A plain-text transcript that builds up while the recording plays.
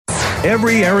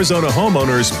every Arizona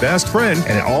homeowner's best friend.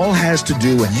 And it all has to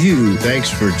do with you. Thanks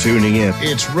for tuning in.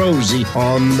 It's Rosie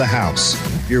on the house.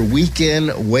 Your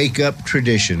weekend wake-up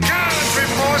tradition. Country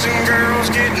boys and girls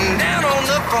getting down on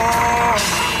the farm.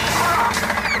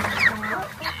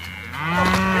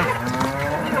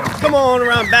 Come on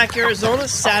around back, Arizona.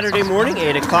 Saturday morning,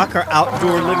 8 o'clock, our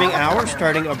outdoor living hour,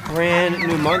 starting a brand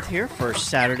new month here, first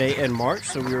Saturday in March.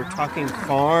 So we were talking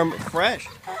Farm Fresh.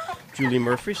 Julie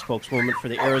Murphy, spokeswoman for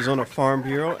the Arizona Farm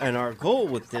Bureau, and our goal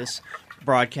with this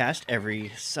broadcast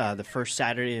the first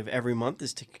Saturday of every month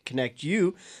is to connect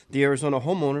you, the Arizona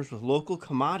homeowners, with local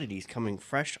commodities coming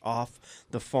fresh off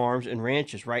the farms and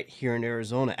ranches right here in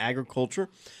Arizona. Agriculture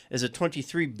is a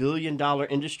 $23 billion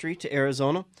industry to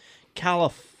Arizona.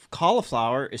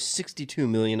 Cauliflower is $62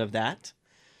 million of that.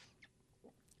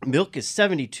 Milk is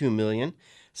 $72 million.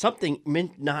 Something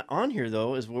not on here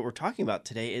though is what we're talking about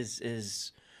today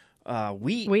is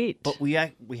wheat. But we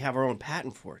have our own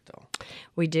patent for it though.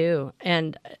 We do,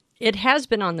 and it has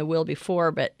been on the will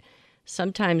before, but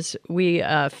sometimes we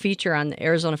feature on the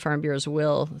Arizona Farm Bureau's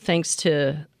will thanks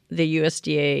to the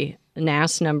USDA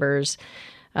NASS numbers.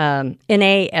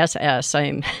 NASS.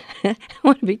 I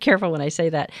want to be careful when I say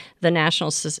that. The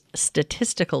National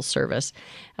Statistical Service.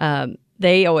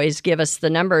 They always give us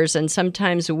the numbers, and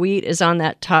sometimes wheat is on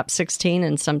that top 16,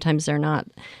 and sometimes they're not.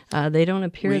 They don't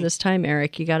appear this time,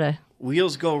 Eric. You gotta.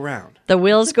 Wheels go round. The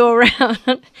wheels go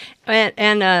around,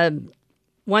 and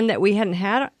one that we hadn't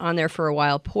had on there for a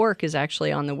while, pork, is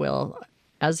actually on the wheel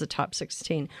as the top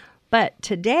 16. But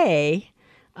today,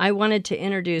 I wanted to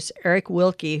introduce Eric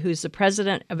Wilkie, who's the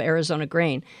president of Arizona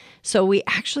Grain. So we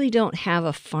actually don't have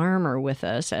a farmer with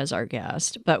us as our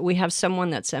guest, but we have someone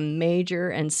that's a major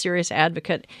and serious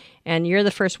advocate. And you're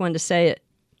the first one to say it.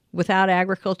 Without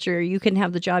agriculture, you can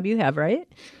have the job you have, right?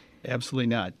 Absolutely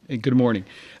not. And good morning.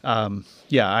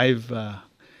 I've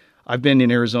been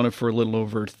in Arizona for a little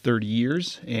over 30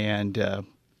 years, and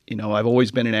I've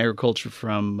always been in agriculture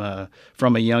from a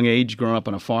young age, growing up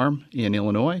on a farm in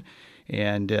Illinois.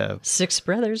 And 6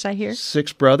 brothers, I hear.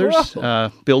 6 brothers,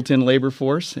 built-in labor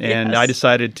force, and Yes. I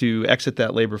decided to exit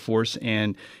that labor force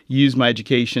and use my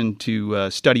education to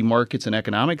study markets and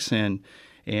economics, and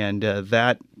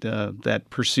that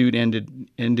pursuit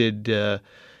ended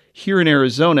here in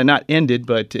Arizona. Not ended,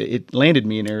 but it landed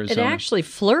me in Arizona. It actually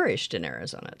flourished in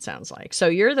Arizona, it sounds like. So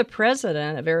you're the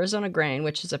president of Arizona Grain,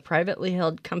 which is a privately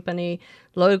held company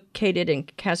located in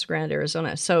Casa Grande,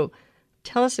 Arizona. So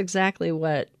tell us exactly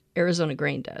what Arizona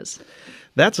Grain does.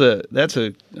 That's a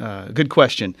good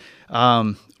question.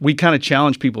 We kind of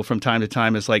challenge people from time to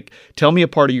time. It's like, tell me a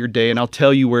part of your day, and I'll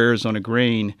tell you where Arizona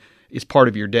Grain is part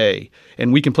of your day.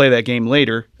 And we can play that game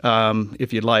later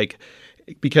if you'd like,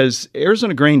 because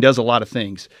Arizona Grain does a lot of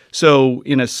things. So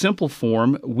in a simple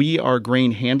form, we are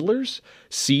grain handlers,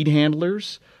 seed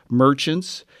handlers,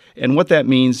 merchants, and what that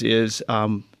means is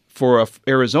for an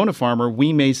Arizona farmer,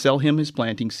 we may sell him his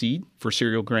planting seed for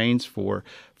cereal grains, for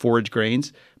forage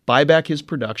grains, buy back his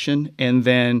production, and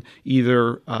then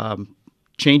either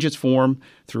change its form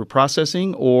through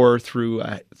processing or through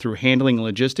handling and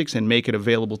logistics and make it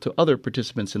available to other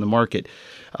participants in the market.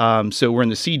 So we're in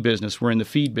the seed business, we're in the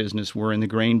feed business, we're in the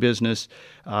grain business,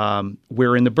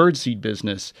 we're in the bird seed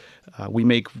business. We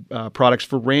make products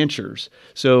for ranchers.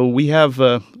 So we have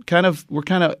we're kind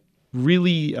of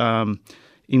really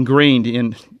ingrained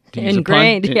in to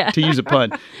use a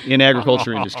pun in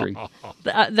agriculture industry.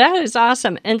 That is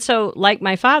awesome. And so, like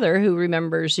my father, who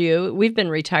remembers you, we've been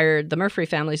retired. The Murphy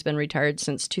family's been retired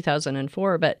since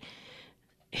 2004. But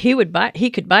he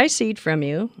could buy seed from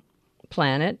you,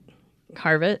 plant it,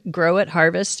 grow it,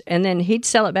 harvest, and then he'd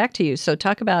sell it back to you. So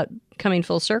talk about coming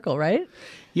full circle, right?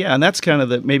 Yeah, and that's kind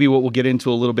of maybe what we'll get into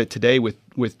a little bit today with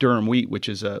durum wheat, which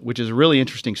is a really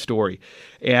interesting story.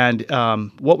 And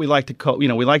what we like to call, we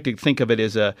like to think of it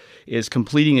as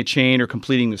completing a chain or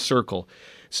completing the circle.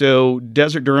 So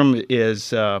Desert Durum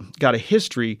is got a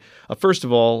history, first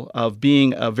of all, of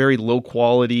being a very low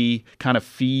quality kind of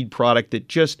feed product that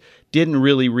just didn't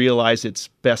really realize its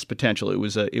best potential. It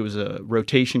was a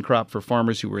rotation crop for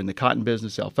farmers who were in the cotton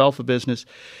business, alfalfa business.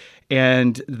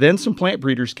 And then some plant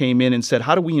breeders came in and said,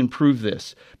 how do we improve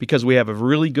this? Because we have a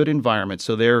really good environment.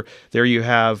 So there you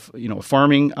have,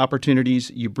 farming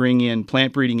opportunities. You bring in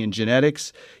plant breeding and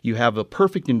genetics. You have a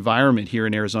perfect environment here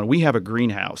in Arizona. We have a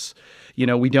greenhouse.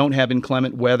 We don't have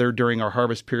inclement weather during our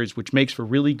harvest periods, which makes for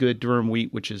really good durum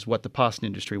wheat, which is what the pasta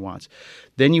industry wants.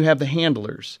 Then you have the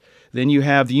handlers. Then you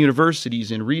have the universities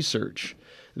in research.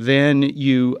 then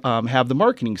you have the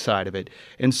marketing side of it.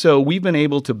 And so we've been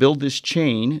able to build this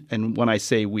chain. And when I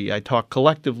say we, I talk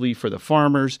collectively for the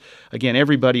farmers. Again,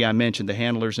 everybody I mentioned, the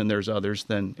handlers, and there's others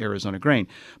than Arizona Grain.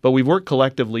 But we've worked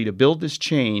collectively to build this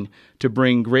chain to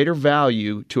bring greater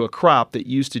value to a crop that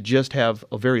used to just have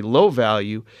a very low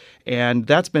value. And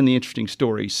that's been the interesting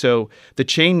story. So the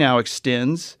chain now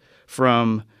extends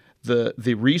from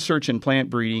the research and plant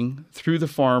breeding through the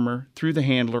farmer, through the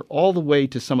handler, all the way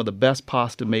to some of the best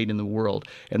pasta made in the world.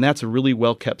 And that's a really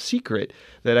well-kept secret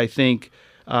that I think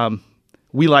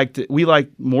we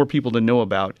like more people to know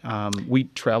about. We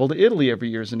travel to Italy every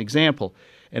year as an example.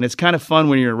 And it's kind of fun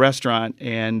when you're in a restaurant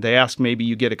and they ask, maybe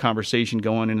you get a conversation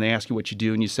going and they ask you what you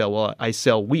do and you say, well, I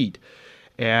sell wheat.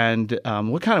 And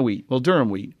what kind of wheat? Well, durum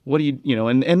wheat. What do you know?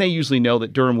 And they usually know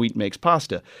that durum wheat makes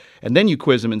pasta. And then you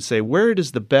quiz them and say, where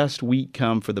does the best wheat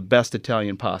come for the best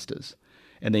Italian pastas?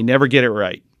 And they never get it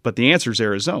right. But the answer is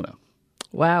Arizona.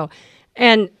 Wow.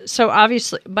 And so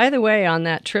obviously, by the way, on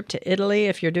that trip to Italy,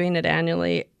 if you're doing it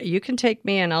annually, you can take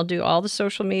me and I'll do all the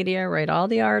social media, write all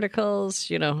the articles.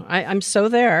 You know, I'm so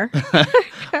there.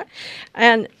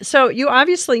 And so you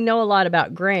obviously know a lot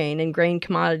about grain and grain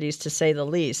commodities, to say the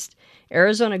least.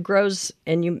 Arizona grows,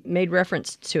 and you made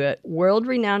reference to it,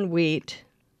 world-renowned wheat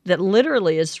that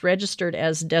literally is registered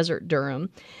as desert durum.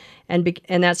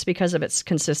 And that's because of its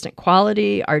consistent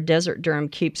quality. Our desert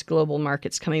durum keeps global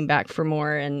markets coming back for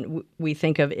more, and we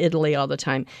think of Italy all the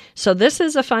time. So this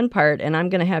is a fun part, and I'm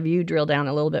going to have you drill down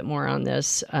a little bit more on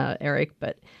this, Eric.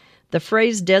 But the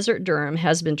phrase desert durum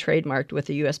has been trademarked with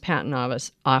the U.S. Patent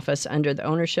Office under the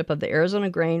ownership of the Arizona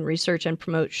Grain Research and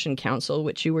Promotion Council,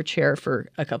 which you were chair for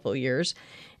a couple of years.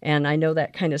 And I know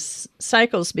that kind of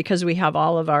cycles because we have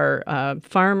all of our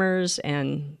farmers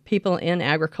and people in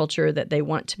agriculture that they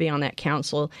want to be on that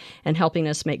council and helping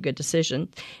us make good decisions.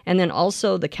 And then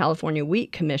also the California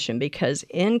Wheat Commission, because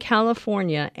in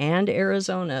California and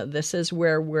Arizona, this is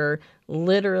where we're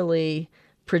literally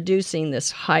producing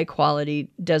this high-quality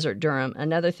desert durum.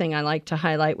 Another thing I like to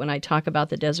highlight when I talk about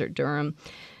the desert durum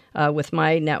with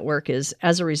my network is,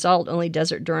 as a result, only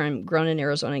desert durum grown in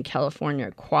Arizona and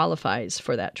California qualifies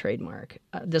for that trademark.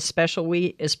 This special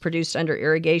wheat is produced under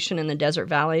irrigation in the desert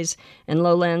valleys and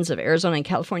lowlands of Arizona and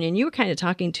California. And you were kind of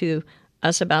talking to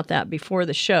us about that before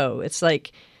the show. It's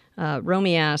like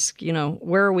Romy asked,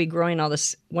 where are we growing all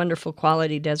this wonderful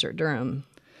quality desert durum?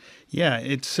 Yeah,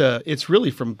 it's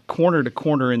really from corner to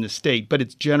corner in the state, but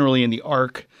it's generally in the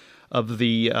arc of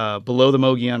the below the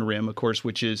Mogollon Rim, of course,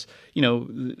 which is,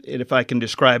 if I can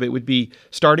describe it, would be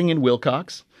starting in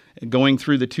Wilcox, going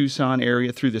through the Tucson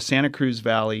area, through the Santa Cruz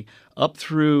Valley, up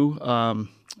through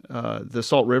the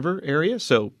Salt River area,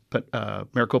 so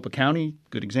Maricopa County,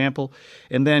 good example,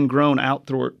 and then grown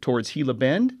out towards Gila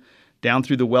Bend, down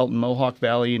through the Welton Mohawk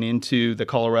Valley and into the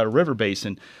Colorado River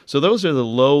Basin. So those are the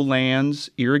lowlands,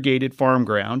 irrigated farm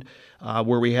ground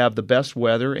where we have the best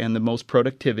weather and the most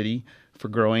productivity for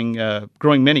growing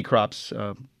many crops,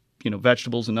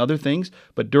 vegetables and other things.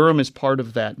 But durum is part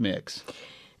of that mix.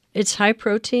 It's high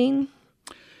protein,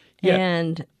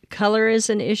 and color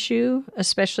is an issue,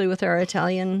 especially with our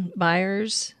Italian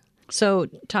buyers. So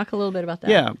talk a little bit about that.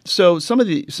 Yeah. So some of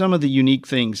the unique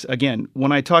things, again,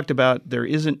 when I talked about there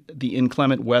isn't the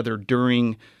inclement weather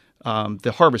during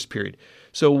the harvest period.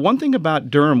 So one thing about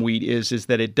durum wheat is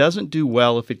that it doesn't do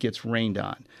well if it gets rained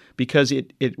on, because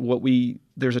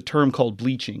there's a term called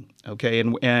bleaching, okay?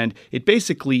 And it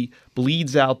basically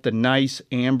bleeds out the nice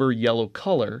amber yellow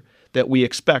color that we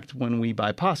expect when we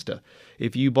buy pasta.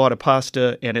 If you bought a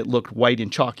pasta and it looked white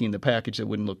and chalky in the package, it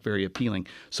wouldn't look very appealing.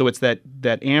 So it's that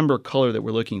amber color that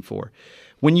we're looking for.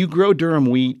 When you grow durum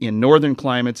wheat in northern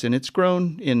climates, and it's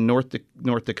grown in North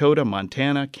Dakota,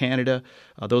 Montana, Canada,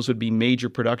 those would be major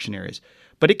production areas.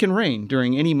 But it can rain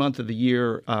during any month of the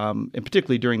year, and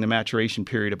particularly during the maturation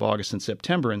period of August and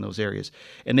September in those areas.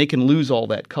 And they can lose all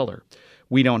that color.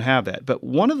 We don't have that. But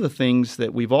one of the things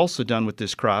that we've also done with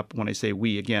this crop, when I say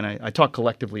we, again, I talk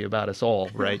collectively about us all,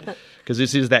 right? Because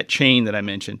this is that chain that I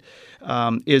mentioned,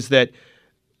 is that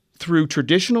through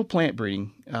traditional plant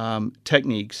breeding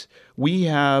techniques, we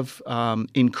have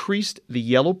increased the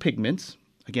yellow pigments,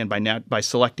 again, by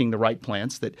selecting the right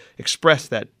plants that express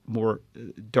that more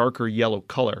darker yellow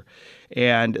color.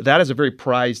 And that is a very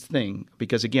prized thing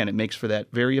because, again, it makes for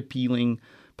that very appealing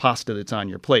pasta that's on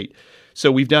your plate. So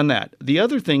we've done that. The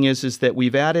other thing is that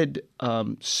we've added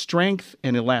strength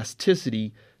and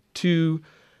elasticity to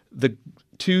the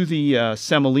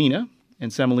semolina,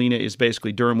 and semolina is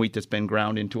basically durum wheat that's been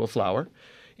ground into a flour.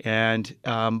 And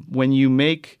when you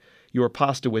make your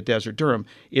pasta with Desert Durum,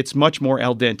 it's much more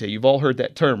al dente. You've all heard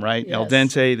that term, right? Yes. Al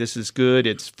dente, this is good.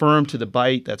 It's firm to the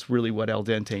bite. That's really what al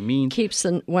dente means. Keeps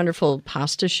the wonderful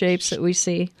pasta shapes that we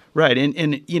see. Right.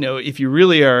 And you know, if you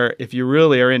really are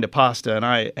into pasta, and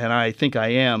I think I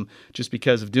am just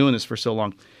because of doing this for so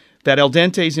long, that al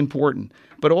dente is important.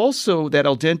 But also that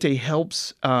al dente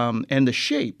helps and the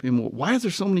shape. And why is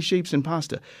there so many shapes in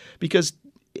pasta? Because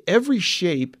every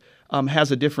shape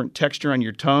has a different texture on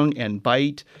your tongue and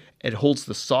bite. It holds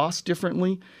the sauce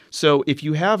differently. So if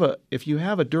you have a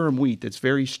durum wheat that's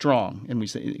very strong, and we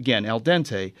say again al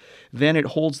dente, then it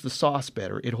holds the sauce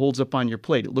better. It holds up on your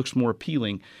plate. It looks more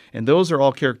appealing, and those are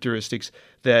all characteristics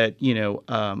that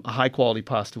a high quality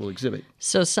pasta will exhibit.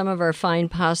 So some of our fine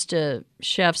pasta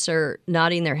chefs are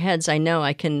nodding their heads. I know,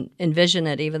 I can envision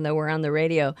it, even though we're on the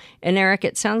radio. And Eric,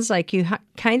 it sounds like you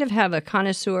kind of have a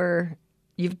connoisseur.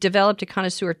 You've developed a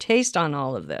connoisseur taste on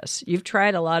all of this. You've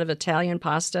tried a lot of Italian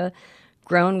pasta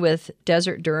grown with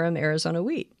Desert Durum Arizona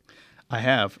wheat. I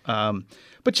have.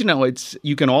 But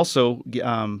you can also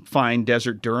find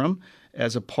Desert Durum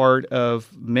as a part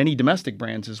of many domestic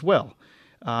brands as well.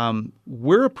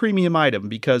 We're a premium item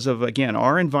because of, again,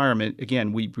 our environment.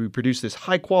 Again, we produce this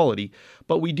high quality,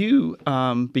 but we do,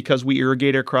 because we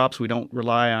irrigate our crops, we don't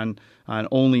rely on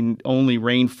only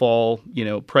rainfall,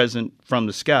 present from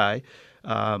the sky.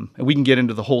 And we can get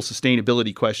into the whole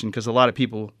sustainability question because a lot of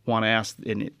people want to ask,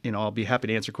 and I'll be happy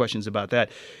to answer questions about that.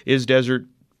 Is desert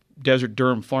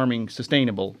durum farming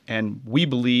sustainable? And we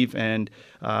believe and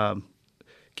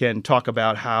can talk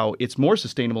about how it's more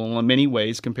sustainable in many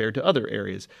ways compared to other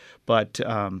areas. But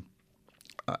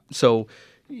so,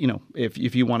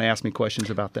 if you want to ask me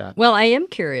questions about that. Well, I am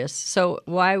curious. So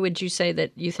why would you say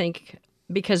that you think,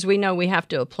 because we know we have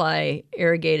to apply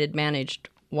irrigated managed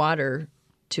water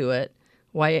to it,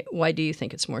 why do you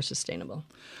think it's more sustainable?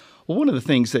 Well, one of the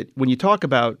things that when you talk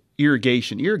about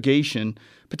irrigation,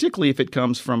 particularly if it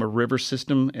comes from a river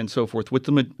system and so forth,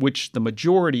 which the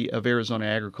majority of Arizona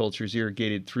agriculture is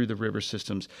irrigated through the river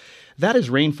systems, that is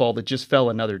rainfall that just fell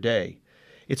another day.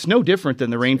 It's no different than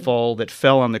the rainfall that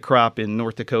fell on the crop in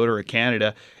North Dakota or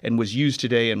Canada and was used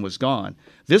today and was gone.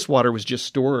 This water was just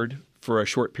stored for a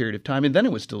short period of time, and then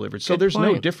it was delivered. So there's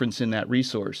no difference in that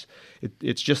resource.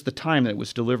 It's just the time that it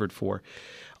was delivered for.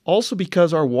 Also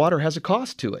because our water has a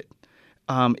cost to it.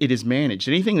 It is managed.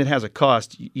 Anything that has a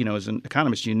cost, as an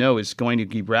economist, is going to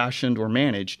be rationed or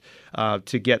managed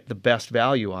to get the best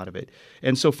value out of it.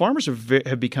 And so farmers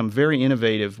have become very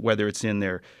innovative, whether it's in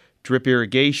their drip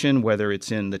irrigation, whether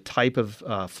it's in the type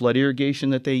of flood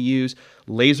irrigation that they use,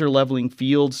 laser leveling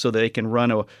fields so that they can run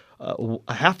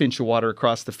a half inch of water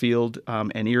across the field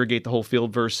and irrigate the whole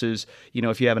field versus,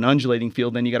 if you have an undulating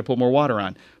field, then you got to put more water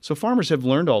on. So farmers have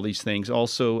learned all these things.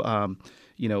 Also,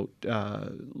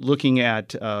 looking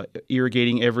at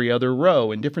irrigating every other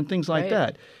row and different things like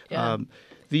that. Yeah.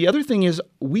 The other thing is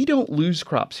we don't lose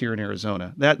crops here in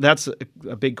Arizona. That's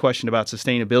a big question about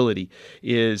sustainability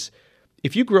is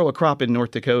if you grow a crop in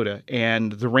North Dakota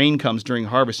and the rain comes during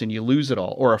harvest and you lose it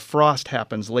all, or a frost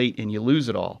happens late and you lose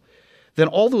it all, then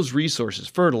all those resources,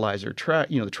 fertilizer,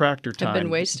 the tractor time, have been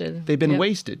wasted. They've been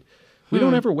wasted. We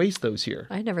don't ever waste those here.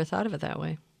 I never thought of it that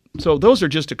way. So those are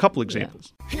just a couple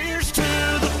examples. Here's to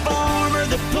the farmer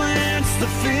that plants the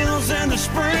fields in the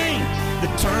spring,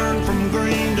 that turn from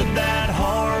green to that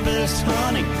harvest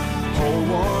honey. Hold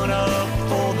one up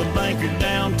for the banker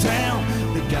downtown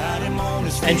that got him on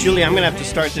his feet. And Julie, I'm going to have to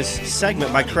start this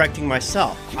segment by correcting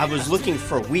myself. I was looking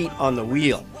for wheat on the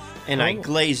wheel, and I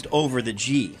glazed over the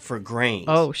G for grains.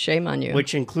 Oh, shame on you.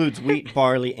 Which includes wheat,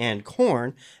 barley, and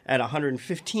corn at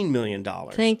 $115 million.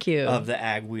 Thank you. Of the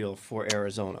ag wheel for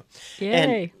Arizona.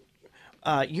 Yay.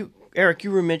 And Eric,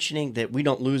 you were mentioning that we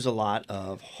don't lose a lot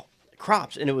of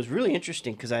crops, and it was really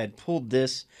interesting because I had pulled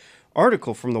this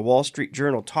article from the Wall Street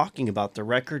Journal talking about the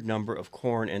record number of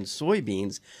corn and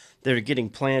soybeans that are getting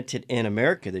planted in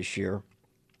America this year.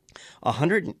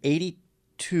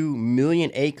 182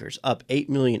 million acres, up 8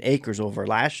 million acres over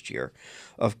last year,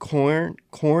 of corn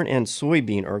and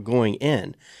soybean are going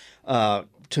in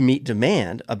to meet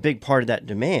demand. A big part of that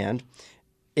demand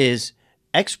is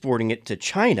exporting it to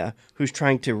China, who's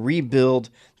trying to rebuild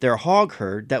their hog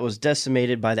herd that was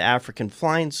decimated by the African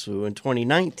swine flu in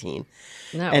 2019.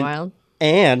 Isn't that wild?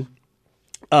 And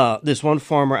this one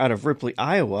farmer out of Ripley,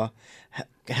 Iowa,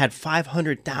 had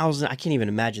 $500,000. I can't even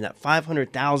imagine that.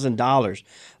 $500,000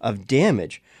 of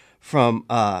damage from,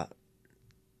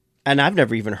 and I've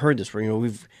never even heard this.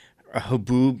 We've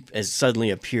haboob has suddenly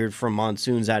appeared from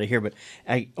monsoons out of here, but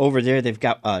over there they've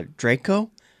got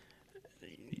Draco.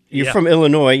 You're from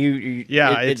Illinois.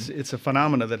 It's a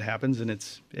phenomena that happens, and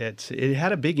it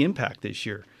had a big impact this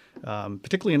year.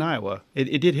 particularly in Iowa.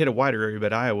 It did hit a wider area,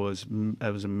 but Iowa was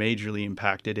majorly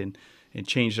impacted and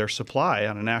changed our supply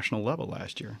on a national level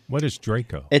last year. What is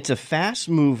Draco? It's a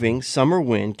fast-moving summer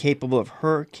wind capable of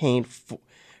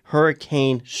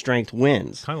hurricane-strength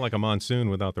winds. Kind of like a monsoon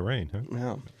without the rain, huh?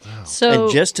 Wow. So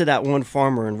And just to that one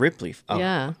farmer in Ripley,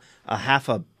 yeah. a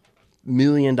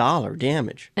 $500,000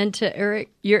 damage. And to Eric,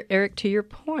 to your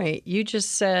point, you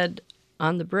just said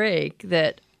on the break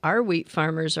that our wheat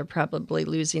farmers are probably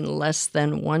losing less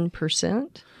than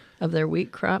 1% of their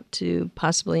wheat crop to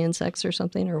possibly insects or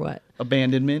something, or what?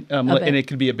 Abandonment, and it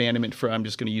could be abandonment for, I'm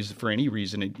just going to use it for any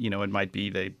reason. It might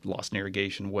be they lost an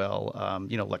irrigation well,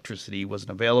 electricity wasn't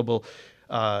available.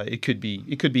 It could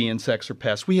be insects or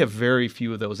pests. We have very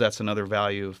few of those. That's another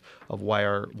value of why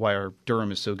our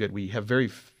durum is so good. We have very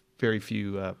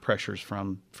few pressures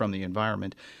from the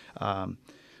environment.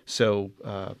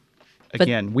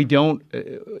 Again, we don't.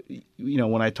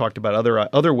 When I talked about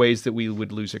other ways that we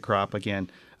would lose a crop,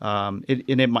 again,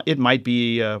 it might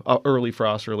be early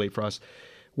frost or late frost.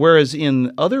 Whereas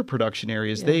in other production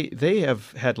areas, they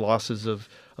have had losses of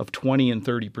 20 and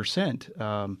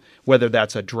 30%. Whether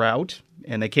that's a drought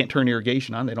and they can't turn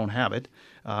irrigation on, they don't have it.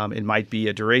 It might be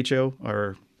a derecho,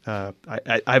 or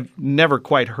I've never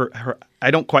quite heard. I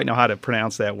don't quite know how to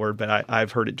pronounce that word, but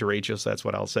I've heard it derecho, so that's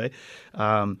what I'll say.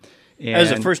 That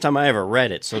was the first time I ever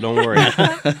read it, so don't worry.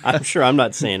 I'm sure I'm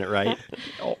not saying it right.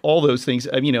 All those things,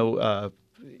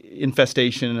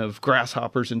 infestation of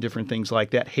grasshoppers and different things like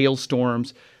that,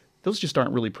 hailstorms, those just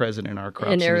aren't really present in our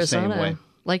crops in Arizona, the same way.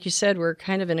 Like you said, we're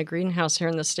kind of in a greenhouse here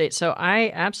in the state. So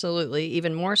I absolutely,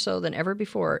 even more so than ever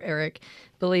before, Eric,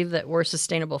 believe that we're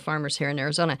sustainable farmers here in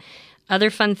Arizona.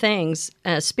 Other fun things,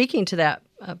 speaking to that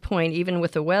point, even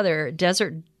with the weather,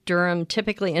 desert durum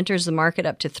typically enters the market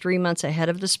up to 3 months ahead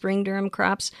of the spring durum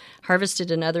crops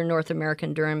harvested in other North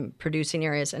American durum producing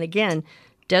areas. And again,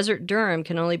 desert durum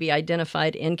can only be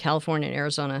identified in California and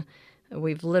Arizona.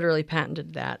 We've literally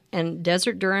patented that. And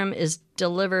desert durum is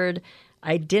delivered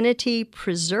identity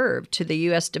preserved to the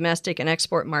U.S. domestic and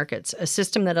export markets, a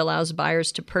system that allows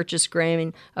buyers to purchase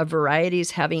grain of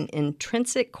varieties having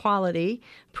intrinsic quality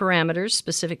parameters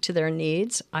specific to their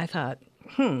needs. I thought,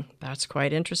 that's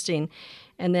quite interesting.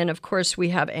 And then, of course, we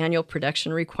have annual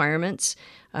production requirements.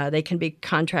 They can be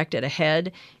contracted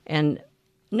ahead. And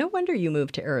no wonder you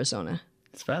moved to Arizona.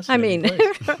 It's fascinating. I mean,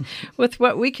 with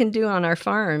what we can do on our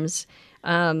farms.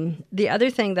 The other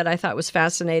thing that I thought was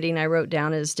fascinating, I wrote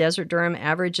down, is desert durum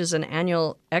averages an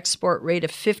annual export rate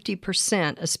of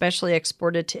 50%, especially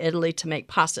exported to Italy to make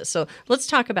pasta. So let's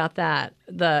talk about that.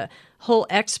 The whole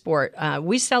export.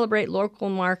 We celebrate local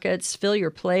markets. Fill Your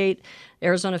Plate.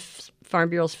 Arizona Farm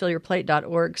Bureau's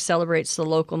fillyourplate.org celebrates the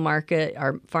local market,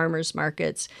 our farmers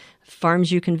markets,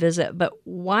 farms you can visit. But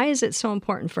why is it so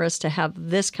important for us to have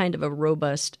this kind of a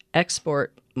robust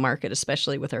export market,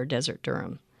 especially with our desert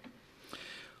durum?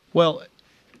 Well,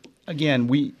 again,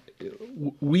 we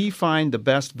find the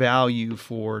best value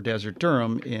for desert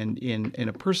durum in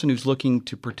a person who's looking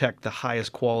to protect the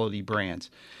highest quality brands.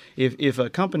 If a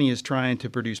company is trying to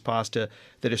produce pasta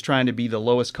that is trying to be the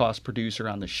lowest cost producer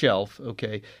on the shelf,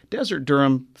 okay, desert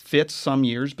durum fits some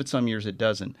years, but some years it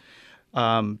doesn't.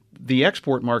 The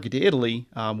export market to Italy,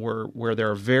 where there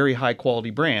are very high quality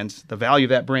brands, the value of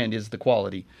that brand is the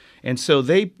quality. And so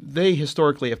they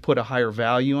historically have put a higher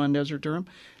value on desert durum.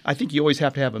 I think you always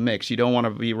have to have a mix. You don't want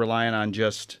to be relying on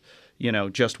just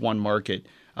one market.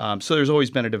 So there's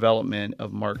always been a development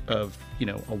of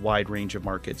a wide range of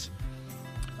markets.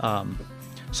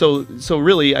 So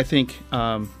really, I think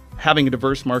having a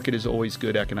diverse market is always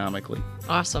good economically.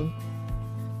 Awesome.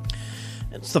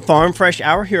 It's the Farm Fresh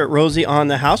Hour here at Rosie on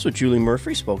the House with Julie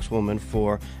Murphy, spokeswoman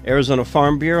for Arizona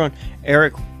Farm Bureau, and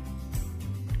Eric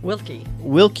Wilkie.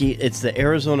 It's the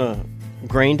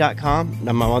ArizonaGrain.com.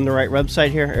 Am I on the right website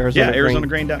here?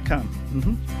 ArizonaGrain.com.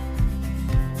 Mm-hmm.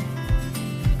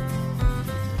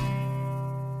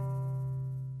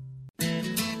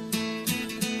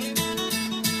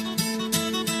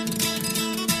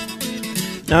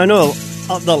 Now, I know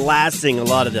the last thing a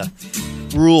lot of the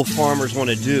rural farmers want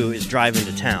to do is drive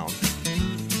into town.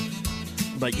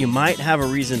 But you might have a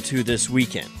reason to this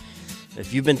weekend.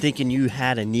 If you've been thinking you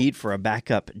had a need for a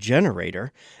backup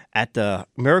generator, at the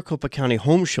Maricopa County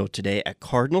Home Show today at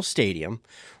Cardinal Stadium,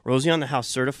 Rosie on the House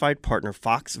certified partner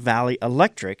Fox Valley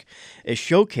Electric is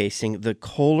showcasing the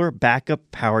Kohler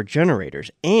backup power generators.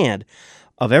 And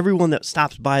of everyone that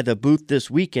stops by the booth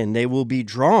this weekend, they will be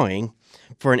drawing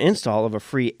for an install of a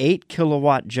free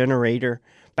 8-kilowatt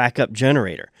backup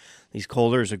generator. These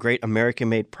Kohler is a great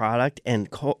American-made product, and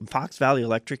Fox Valley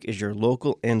Electric is your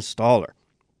local installer.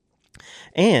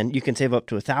 And you can save up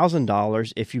to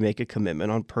 $1,000 if you make a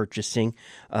commitment on purchasing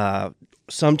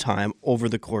sometime over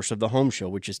the course of the home show,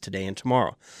 which is today and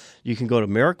tomorrow. You can go to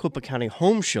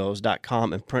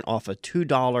maricopa.countyhomeshows.com and print off a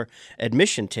 $2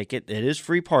 admission ticket. It is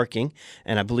free parking,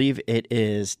 and I believe it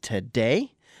is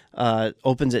today.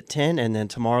 Opens at 10, and then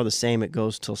tomorrow the same. It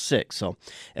goes till 6. So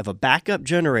if a backup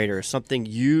generator is something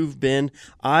you've been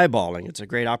eyeballing, it's a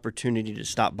great opportunity to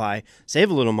stop by,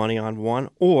 save a little money on one,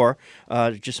 or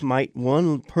just might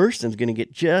one person's going to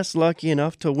get just lucky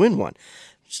enough to win one.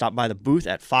 Stop by the booth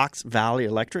at Fox Valley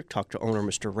Electric, talk to owner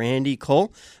Mr. Randy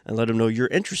Cole, and let him know you're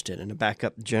interested in a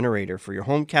backup generator for your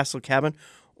home, castle, cabin,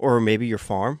 or maybe your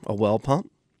farm, a well pump.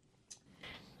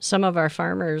 Some of our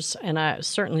farmers, and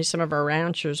certainly some of our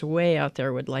ranchers way out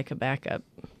there, would like a backup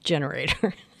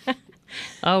generator.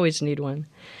 Always need one.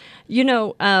 You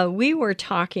know, we were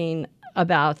talking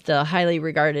about the highly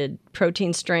regarded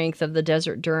protein strength of the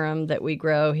desert durum that we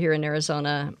grow here in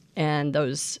Arizona, and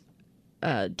those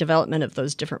development of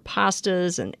those different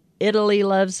pastas, and Italy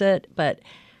loves it. But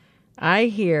I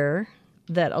hear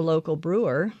that a local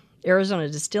brewer, Arizona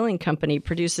Distilling Company,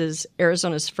 produces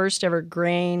Arizona's first ever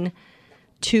grain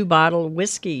 2-bottle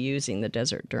whiskey using the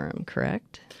desert durum,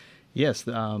 correct? Yes,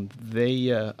 they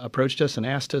approached us and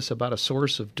asked us about a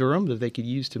source of durum that they could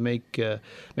use to make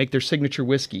their signature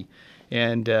whiskey,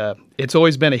 and it's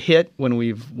always been a hit when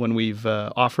we've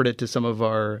offered it to some of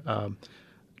our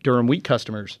durum wheat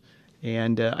customers.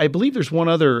 And I believe there's one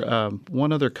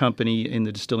other company in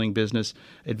the distilling business,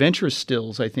 Adventurous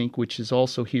Stills, I think, which is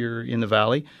also here in the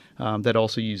valley, that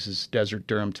also uses desert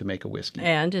durum to make a whiskey.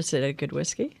 And is it a good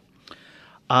whiskey?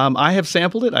 I have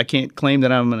sampled it. I can't claim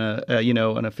that I'm an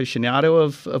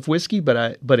aficionado of whiskey,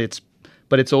 but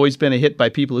it's always been a hit by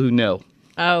people who know.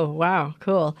 Oh, wow,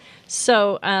 cool.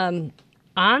 So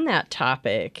on that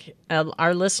topic,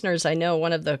 our listeners, I know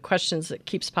one of the questions that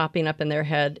keeps popping up in their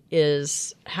head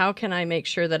is, how can I make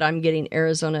sure that I'm getting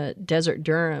Arizona desert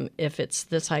durum if it's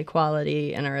this high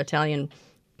quality and our Italian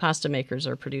pasta makers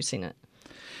are producing it?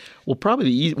 Well,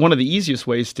 probably one of the easiest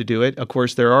ways to do it, of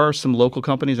course, there are some local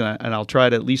companies, and I'll try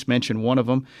to at least mention one of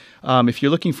them. If you're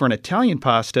looking for an Italian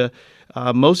pasta,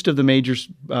 most of the major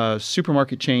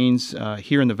supermarket chains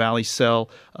here in the valley sell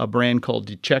a brand called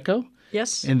Di Cecco.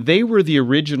 Yes. And they were the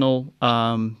original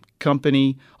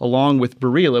company, along with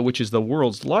Barilla, which is the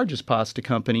world's largest pasta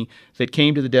company, that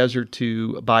came to the desert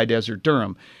to buy desert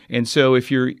durum. And so if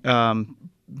you're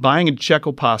buying a Di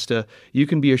Cecco pasta, you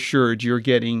can be assured you're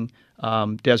getting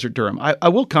desert durum. I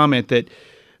will comment that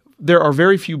there are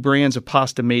very few brands of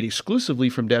pasta made exclusively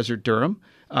from desert durum,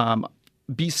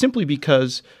 simply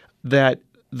because that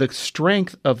the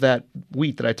strength of that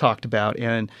wheat that I talked about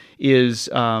and is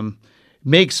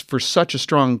makes for such a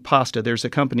strong pasta. There's a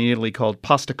company in Italy called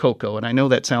Pasta Coco, and I know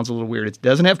that sounds a little weird. It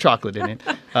doesn't have chocolate in it.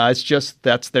 It's just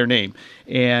that's their name,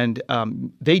 and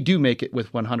they do make it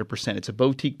with 100%. It's a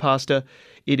boutique pasta.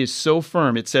 It is so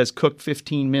firm. It says cook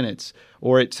 15 minutes,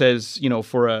 or it says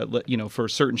for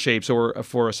certain shapes, or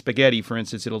for a spaghetti, for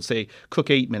instance, it'll say cook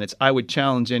 8 minutes. I would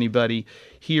challenge anybody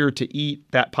here to eat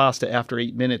that pasta after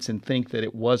 8 minutes and think that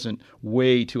it wasn't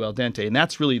way too al dente, and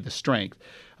that's really the strength.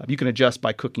 You can adjust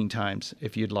by cooking times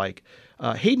if you'd like.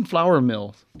 Hayden Flour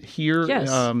Mill here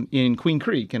in Queen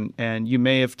Creek, and you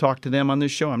may have talked to them on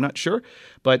this show, I'm not sure,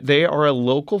 but they are a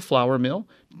local flour mill.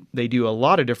 They do a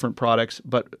lot of different products,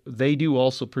 but they do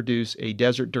also produce a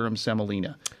desert durum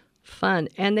semolina. Fun.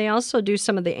 And they also do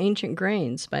some of the ancient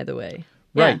grains, by the way.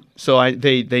 Right. Yeah. So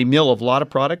they mill a lot of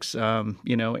products, so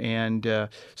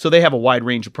they have a wide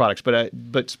range of products.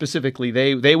 But specifically,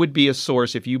 they would be a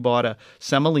source if you bought a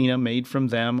semolina made from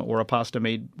them or a pasta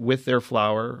made with their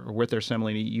flour or with their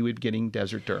semolina, you would be getting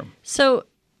desert durum. So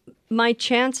my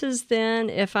chances then,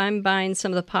 if I'm buying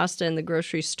some of the pasta in the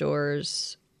grocery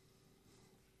stores,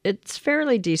 it's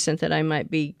fairly decent that I might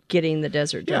be getting the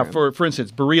desert durum. Yeah, for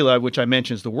instance, Barilla, which I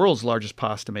mentioned is the world's largest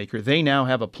pasta maker, they now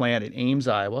have a plant in Ames,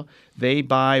 Iowa. They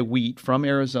buy wheat from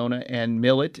Arizona and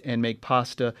mill it and make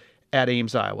pasta at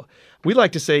Ames, Iowa. We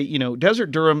like to say,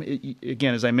 desert durum,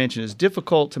 again, as I mentioned, is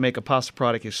difficult to make a pasta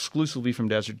product exclusively from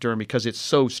desert durum because it's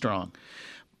so strong.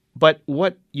 But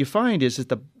what you find is that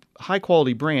the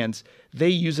high-quality brands, they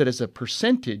use it as a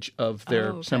percentage of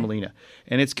their semolina.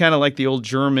 And it's kind of like the old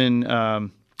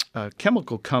German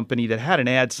chemical company that had an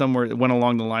ad somewhere that went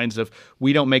along the lines of,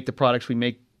 we don't make the products, we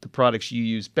make the products you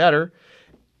use better.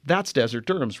 That's desert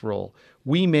durum's role.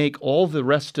 We make all the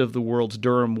rest of the world's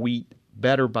durum wheat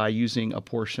better by using a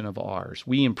portion of ours.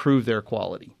 We improve their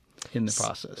quality in the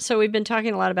process. So we've been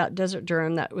talking a lot about desert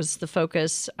durum. That was the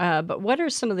focus. But what are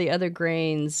some of the other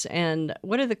grains, and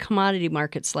what are the commodity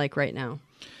markets like right now?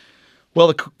 Well,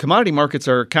 the commodity markets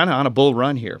are kind of on a bull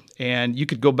run here. And you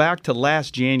could go back to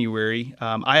last January.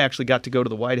 I actually got to go to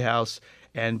the White House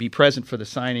and be present for the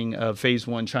signing of Phase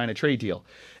 1 China trade deal.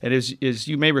 And as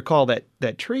you may recall,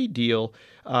 that trade deal,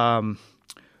 part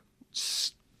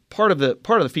of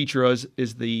the feature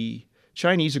is the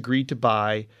Chinese agreed to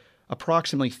buy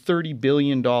approximately $30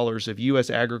 billion of U.S.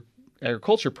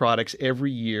 agriculture products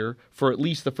every year for at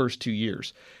least the first 2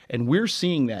 years. And we're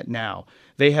seeing that now.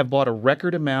 They have bought a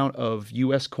record amount of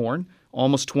U.S. corn,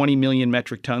 almost 20 million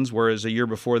metric tons, whereas a year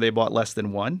before they bought less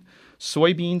than one.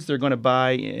 Soybeans, they're going to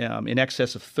buy in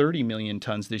excess of 30 million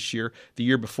tons this year. The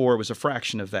year before, it was a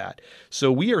fraction of that.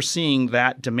 So we are seeing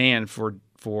that demand for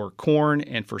corn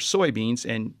and for soybeans,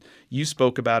 and you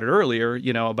spoke about it earlier,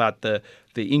 about the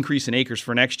increase in acres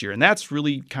for next year, and that's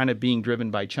really kind of being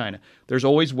driven by China. There's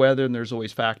always weather and there's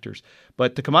always factors,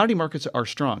 but the commodity markets are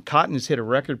strong. Cotton has hit a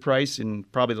record price in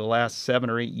probably the last 7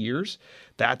 or 8 years.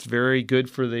 That's very good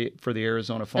for the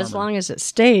Arizona farmer. As long as it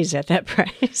stays at that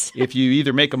price. If you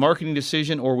either make a marketing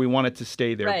decision or we want it to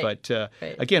stay there. Right. But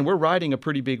Right. Again, we're riding a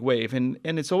pretty big wave, and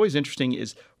it's always interesting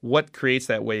is what creates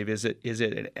that wave. Is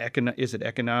it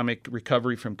economic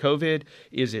recovery from COVID?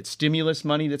 Is it stimulus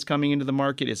money that's coming into the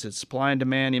market? Is it supply and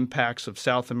demand impacts of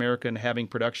South America and having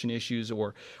production issues,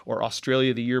 or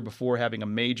Australia the year before having a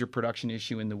major production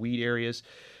issue in the wheat areas?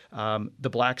 The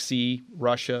Black Sea,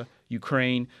 Russia,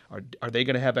 Ukraine, are they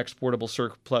going to have exportable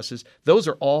surpluses? Those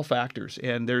are all factors,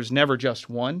 and there's never just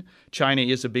one. China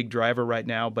is a big driver right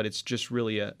now, but it's just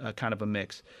really a kind of a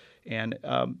mix. And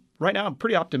right now, I'm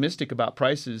pretty optimistic about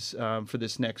prices for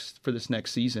this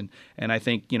next season. And I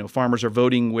think farmers are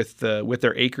voting with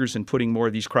their acres and putting more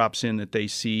of these crops in that they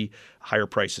see higher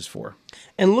prices for.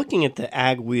 And looking at the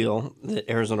ag wheel that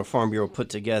Arizona Farm Bureau put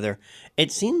together,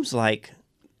 it seems like,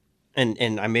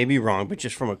 and I may be wrong, but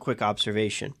just from a quick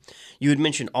observation, you had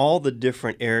mentioned all the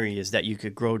different areas that you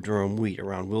could grow durum wheat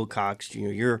around Wilcox.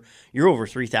 You're over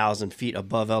 3,000 feet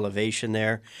above elevation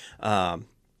there.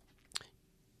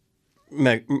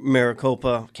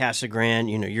 Maricopa, Casa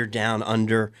Grande, you're down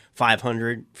under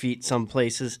 500 feet some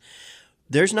places.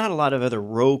 There's not a lot of other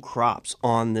row crops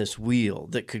on this wheel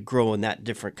that could grow in that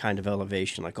different kind of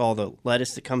elevation. Like all the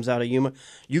lettuce that comes out of Yuma,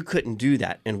 you couldn't do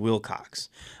that in Wilcox.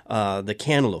 The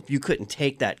cantaloupe, you couldn't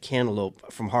take that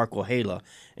cantaloupe from Harquahala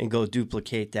and go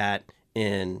duplicate that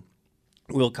in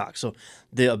Wilcox. So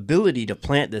the ability to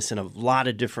plant this in a lot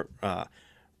of different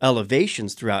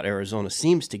elevations throughout Arizona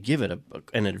seems to give it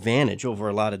an advantage over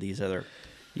a lot of these other.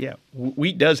 Yeah,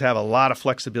 wheat does have a lot of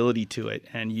flexibility to it,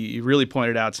 and you really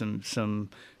pointed out some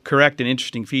correct and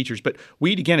interesting features. But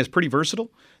wheat, again, is pretty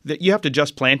versatile. That you have to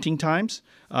adjust planting times.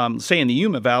 Say in the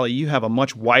Yuma Valley, you have a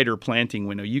much wider planting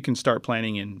window. You can start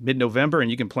planting in mid-November,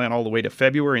 and you can plant all the way to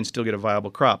February and still get a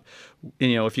viable crop.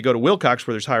 If you go to Wilcox,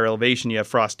 where there's higher elevation, you have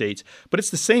frost dates. But it's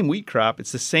the same wheat crop.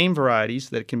 It's the same varieties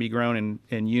that can be grown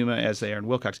in Yuma as they are in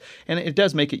Wilcox. And it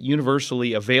does make it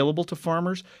universally available to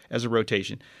farmers as a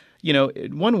rotation.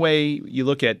 One way you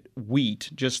look at wheat,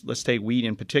 just let's take wheat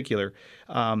in particular,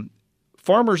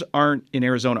 farmers in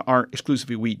Arizona aren't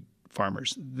exclusively wheat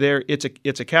farmers.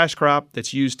 It's a cash crop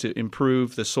that's used to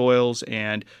improve the soils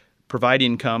and provide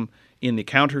income in the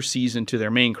counter season to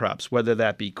their main crops, whether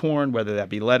that be corn, whether that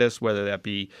be lettuce, whether that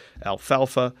be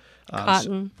alfalfa,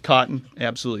 cotton,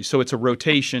 absolutely. So it's a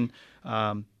rotation,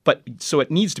 but so it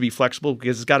needs to be flexible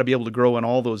because it's got to be able to grow in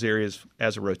all those areas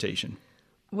as a rotation.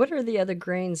 What are the other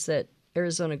grains that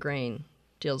Arizona Grain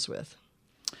deals with?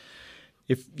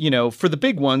 For the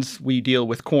big ones, we deal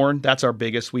with corn. That's our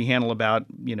biggest. We handle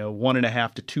about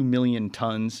 1.5 to 2 million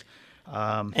tons.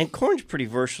 And corn's pretty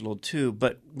versatile too.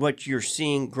 But what you're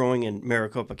seeing growing in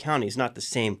Maricopa County is not the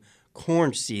same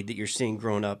corn seed that you're seeing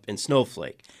growing up in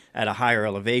Snowflake at a higher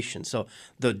elevation. So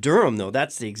the durum, though,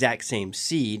 that's the exact same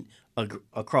seed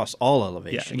across all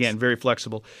elevations. Yeah, again, very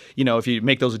flexible. If you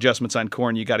make those adjustments on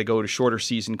corn, you got to go to shorter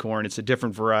season corn. It's a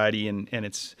different variety, and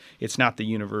it's not the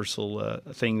universal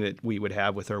thing that we would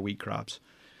have with our wheat crops.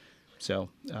 So,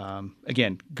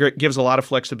 again, gives a lot of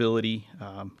flexibility,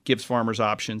 gives farmers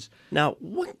options. Now,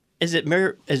 what is it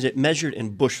measured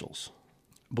in bushels?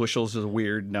 Bushels is a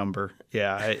weird number.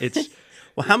 Yeah, it's...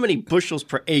 Well, how many bushels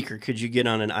per acre could you get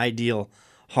on an ideal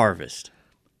harvest?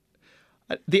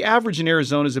 The average in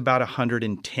Arizona is about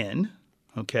 110,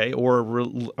 okay, or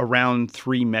around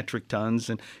 3 metric tons.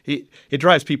 And it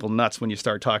drives people nuts when you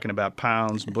start talking about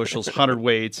pounds, bushels,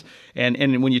 hundredweights.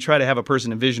 And when you try to have a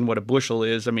person envision what a bushel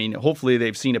is, hopefully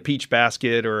they've seen a peach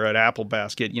basket or an apple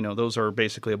basket. Those are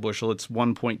basically a bushel. It's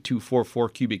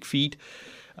 1.244 cubic feet.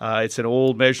 It's an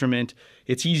old measurement.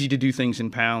 It's easy to do things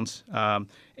in pounds.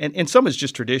 And some is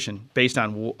just tradition based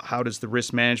on how does the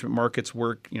risk management markets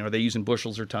work. Are they using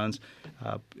bushels or tons?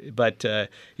 But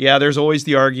there's always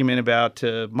the argument about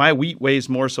my wheat weighs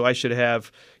more, so I should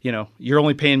have, you're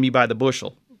only paying me by the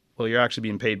bushel. Well, you're actually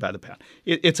being paid by the pound.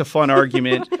 It's a fun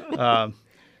argument.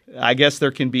 I guess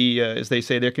there can be, as they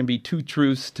say, there can be two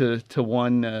truths to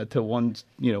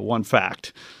one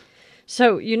fact.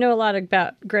 So you know a lot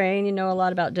about grain. You know a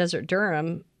lot about Desert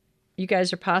Durum. You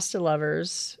guys are pasta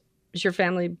lovers. Does your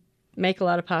family make a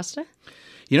lot of pasta?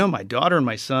 My daughter and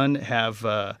my son have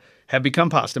become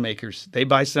pasta makers. They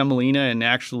buy semolina, and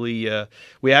actually,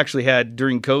 we actually had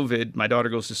during COVID. My daughter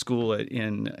goes to school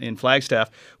in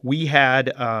Flagstaff. We had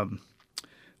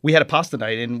a pasta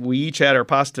night, and we each had our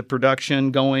pasta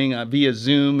production going via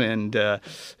Zoom. And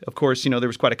of course, there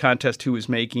was quite a contest who was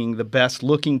making the best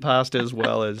looking pasta as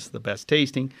well as the best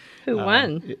tasting. Who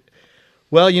won?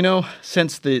 Well,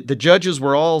 since the judges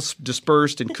were all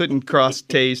dispersed and couldn't cross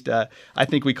taste, I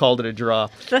think we called it a draw.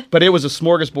 But it was a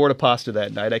smorgasbord of pasta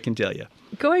that night, I can tell you.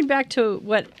 Going back to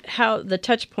how the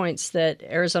touch points that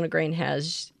Arizona Grain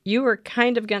has, you were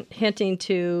kind of hinting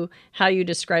to how you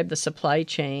describe the supply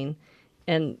chain.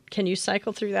 And can you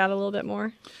cycle through that a little bit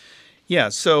more? Yeah,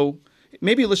 so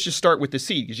maybe let's just start with the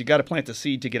seed, because you got to plant the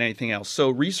seed to get anything else. So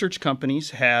research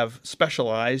companies have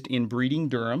specialized in breeding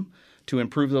durum to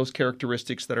improve those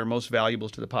characteristics that are most valuable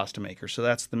to the pasta maker. So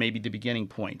that's maybe the beginning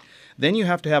point. Then you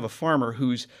have to have a farmer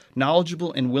who's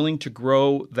knowledgeable and willing to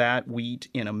grow that wheat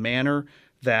in a manner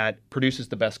that produces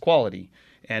the best quality.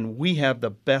 And we have the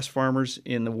best farmers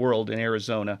in the world in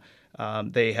Arizona.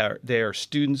 They are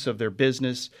students of their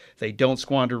business. They don't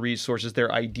squander resources.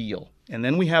 They're ideal. And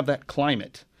then we have that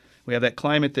climate. We have that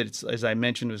climate that, as I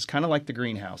mentioned, is kind of like the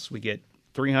greenhouse. We get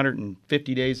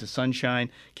 350 days of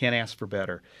sunshine. Can't ask for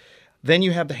better. Then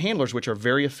you have the handlers, which are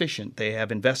very efficient. They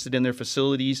have invested in their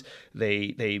facilities.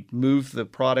 They move the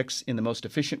products in the most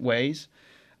efficient ways.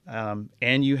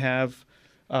 And you have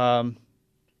the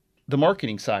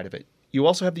marketing side of it. You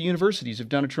also have the universities who've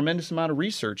done a tremendous amount of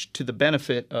research to the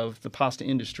benefit of the pasta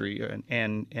industry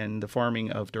and the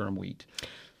farming of durum wheat.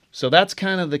 So that's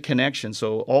kind of the connection.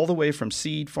 So all the way from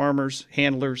seed, farmers,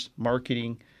 handlers,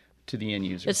 marketing, to the end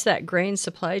user. It's that grain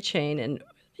supply chain, and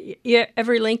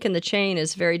every link in the chain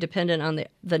is very dependent on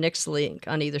the next link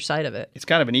on either side of it. It's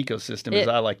kind of an ecosystem, as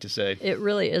I like to say. It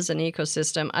really is an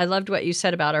ecosystem. I loved what you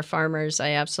said about our farmers. I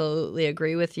absolutely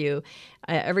agree with you.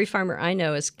 Every farmer I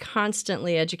know is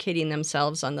constantly educating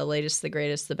themselves on the latest, the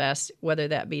greatest, the best, whether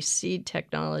that be seed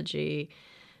technology,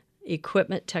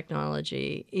 equipment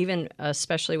technology, even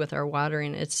especially with our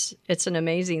watering. It's an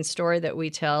amazing story that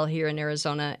we tell here in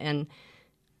Arizona, and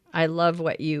I love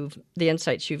the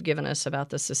insights you've given us about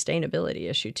the sustainability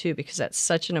issue too, because that's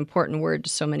such an important word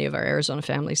to so many of our Arizona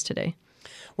families today.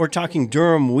 We're talking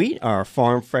durum wheat, our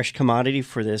farm fresh commodity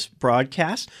for this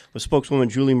broadcast, with spokeswoman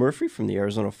Julie Murphy from the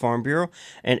Arizona Farm Bureau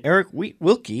and Eric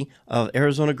Wilkie of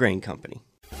Arizona Grain Company.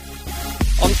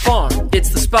 On the farm, it's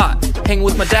the spot. Hanging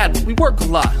with my dad, we work a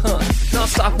lot,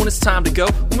 Non-stop when it's time to go.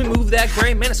 When we move that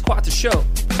grain, man, it's quite the show.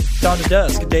 Dawn to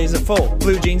dusk, days are full.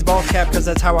 Blue jeans, ball cap, cause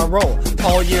that's how I roll.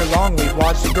 All year long we've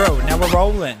watched it grow. Now we're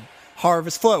rolling.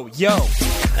 Harvest flow, yo.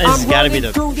 This has got to be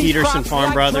the Peterson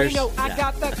Farm Brothers. I Yeah.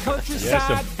 got that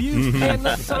countryside view and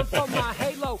the sun from my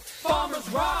halo. Farmers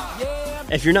rock, yeah.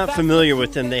 If you're not familiar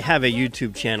with them, they have a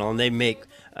YouTube channel, and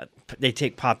they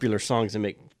take popular songs and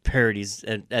make parodies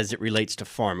as it relates to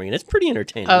farming, and it's pretty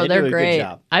entertaining. Oh, They they're do a great. Good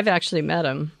job. I've actually met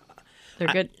them.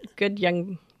 They're good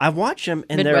young I watch them,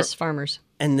 and Midwest farmers.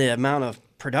 and the amount of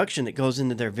production that goes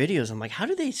into their videos, I'm like, how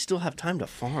do they still have time to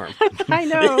farm? I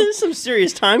know. There's some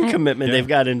serious time commitment they've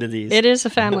got into these. It is a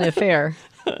family affair.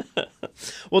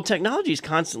 Well, technology is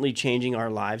constantly changing our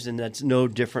lives, and that's no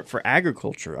different for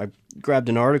agriculture. I grabbed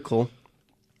an article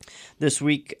this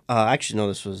week. Actually, no,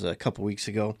 this was a couple weeks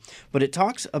ago. But it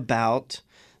talks about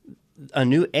a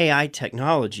new AI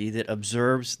technology that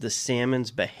observes the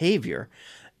salmon's behavior,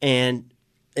 and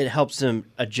it helps them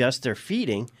adjust their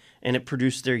feeding, and it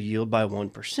produced their yield by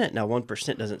 1%. Now,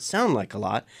 1% doesn't sound like a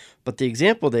lot, but the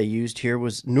example they used here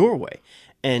was Norway.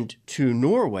 And to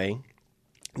Norway,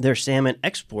 their salmon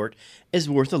export is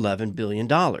worth $11 billion.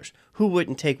 Who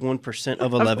wouldn't take 1%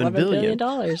 of $11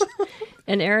 billion?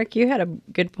 And Eric, you had a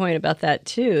good point about that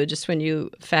too, just when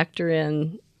you factor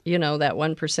in, that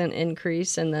 1%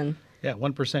 increase and then... Yeah,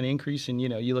 1% increase, and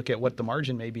you look at what the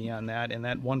margin may be on that, and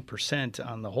that 1%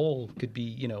 on the whole could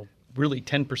be, really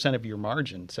 10% of your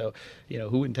margin. So,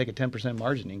 who wouldn't take a 10%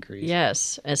 margin increase?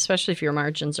 Yes, especially if your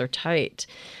margins are tight.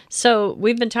 So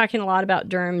we've been talking a lot about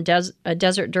desert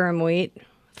durum wheat.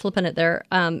 flipping it there.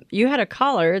 You had a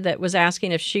caller that was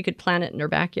asking if she could plant it in her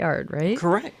backyard, right?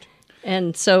 Correct.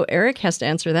 And so Eric has to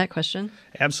answer that question.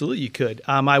 Absolutely, you could.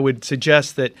 I would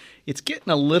suggest that it's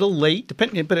getting a little late,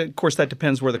 but of course that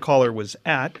depends where the caller was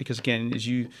at. Because again, as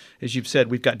you've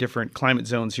said, we've got different climate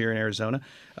zones here in Arizona.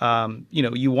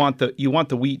 You want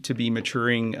the wheat to be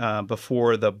maturing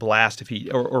before the blast of heat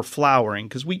or flowering,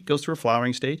 because wheat goes through a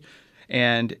flowering stage,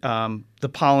 and the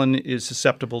pollen is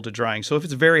susceptible to drying. So if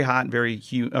it's very hot, very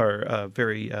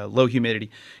low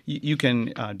humidity, you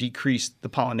can decrease the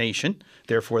pollination,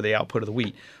 therefore the output of the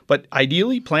wheat. But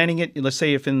ideally, planting it, let's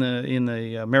say if in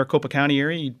the Maricopa County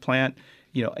area, you'd plant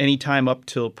any time up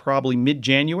till probably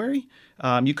mid-January.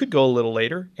 You could go a little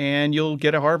later, and you'll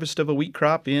get a harvest of a wheat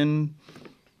crop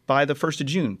by the 1st of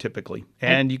June, typically.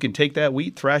 And you can take that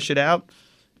wheat, thrash it out,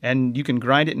 and you can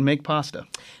grind it and make pasta.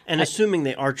 And assuming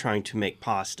they are trying to make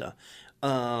pasta,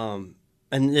 and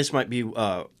this might be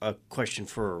a question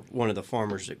for one of the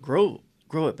farmers that grow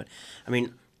it, but I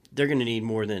mean, they're going to need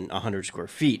more than 100 square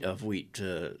feet of wheat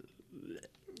to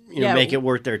make it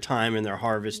worth their time and their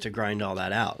harvest to grind all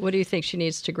that out. What do you think she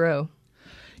needs to grow?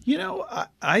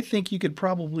 I think you could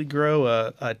probably grow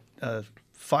a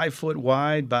 5 foot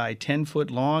wide by 10 foot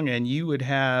long, and you would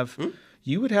have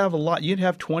a lot. You'd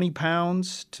have 20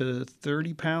 pounds to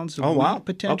 30 pounds of wheat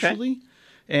potentially. Okay.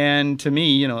 And to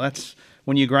me, that's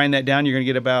when you grind that down, you're going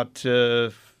to get about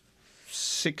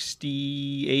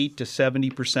 68 to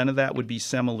 70% of that would be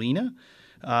semolina.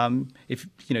 If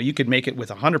you could make it with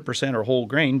 100% or whole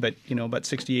grain, but about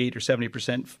 68 or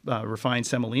 70% refined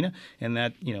semolina, and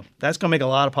that's going to make a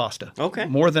lot of pasta. Okay,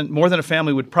 more than a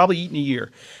family would probably eat in a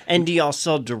year. And do y'all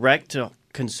sell direct to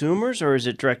consumers, or is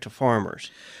it direct to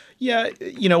farmers? Yeah,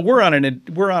 we're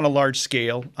on a large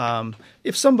scale.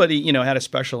 If somebody had a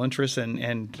special interest,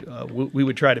 and we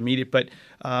would try to meet it, but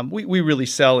we really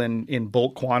sell in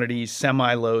bulk quantities,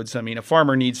 semi-loads. I mean, a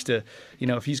farmer needs to,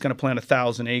 if he's going to plant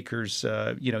 1,000 acres,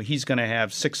 he's going to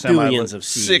have six semi-loads of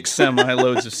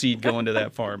seed going to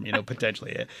that farm,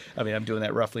 potentially. I mean, I'm doing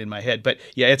that roughly in my head, but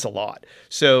yeah, it's a lot.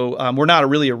 So we're not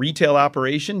really a retail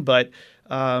operation, but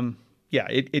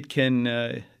it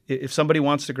can. If somebody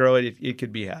wants to grow it, it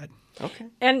could be had. Okay.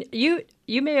 And you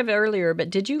may have earlier, but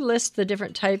did you list the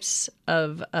different types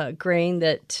of grain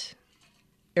that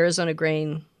Arizona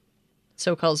Grain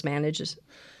SoCal's manages?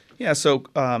 Yeah. So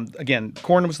again,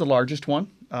 corn was the largest one.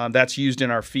 That's used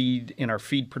in our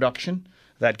feed production.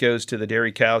 That goes to the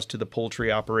dairy cows, to the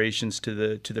poultry operations, to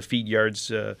the feed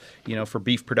yards, for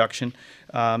beef production.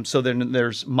 So then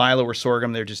there's milo or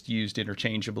sorghum. They're just used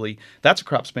interchangeably. That's a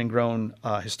crop's been grown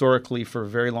historically for a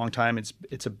very long time.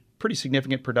 It's a pretty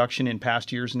significant production in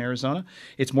past years in Arizona.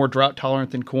 It's more drought tolerant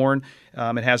than corn.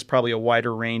 It has probably a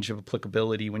wider range of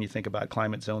applicability when you think about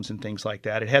climate zones and things like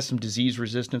that. It has some disease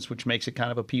resistance, which makes it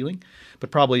kind of appealing, but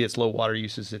probably its low water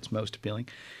use is its most appealing.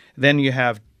 Then you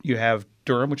have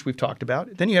durum, which we've talked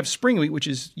about. Then you have spring wheat, which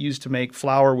is used to make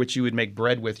flour, which you would make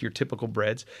bread with, your typical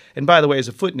breads. And by the way, as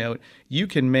a footnote, you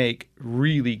can make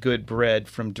really good bread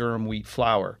from durum wheat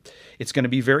flour. It's going to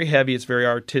be very heavy. It's very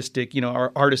artistic,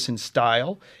 our artisan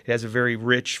style. It has a very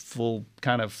rich, full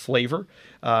kind of flavor.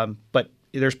 But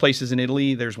there's places in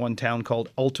Italy. There's one town called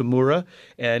Altamura,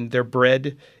 and their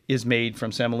bread is made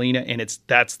from semolina, and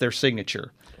that's their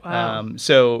signature. Wow.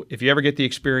 So if you ever get the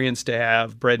experience to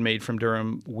have bread made from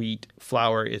durum wheat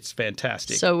flour, it's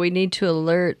fantastic. So we need to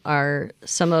alert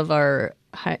some of our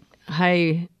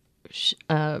high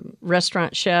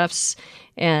restaurant chefs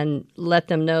and let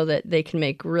them know that they can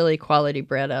make really quality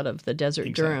bread out of the desert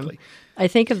durum. I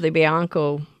think of the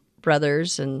Bianco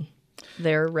brothers and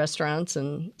their restaurants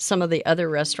and some of the other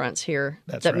restaurants here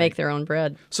that make their own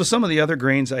bread. So some of the other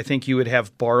grains, I think you would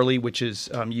have barley, which is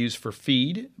used for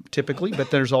feed typically,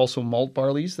 but there's also malt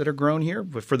barleys that are grown here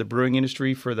for the brewing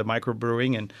industry, for the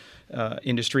microbrewing and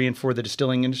industry, and for the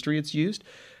distilling industry it's used.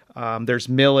 There's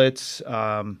millets,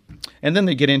 and then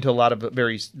they get into a lot of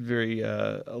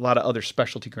a lot of other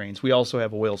specialty grains. We also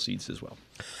have oil seeds as well.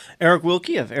 Eric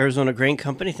Wilkie of Arizona Grain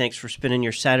Company, thanks for spending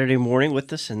your Saturday morning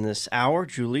with us in this hour.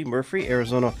 Julie Murphy,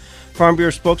 Arizona Farm Bureau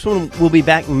spokeswoman, will be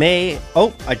back May.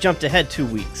 Oh, I jumped ahead 2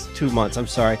 months, I'm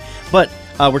sorry. But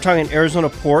we're talking Arizona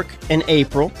pork in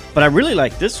April. But I really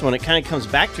like this one. It kind of comes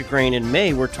back to grain in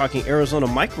May. We're talking Arizona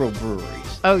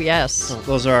microbreweries. Oh, yes. So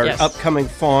those are our upcoming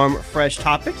farm fresh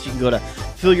topics. You can go to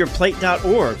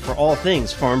fillyourplate.org for all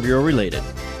things Farm Bureau related.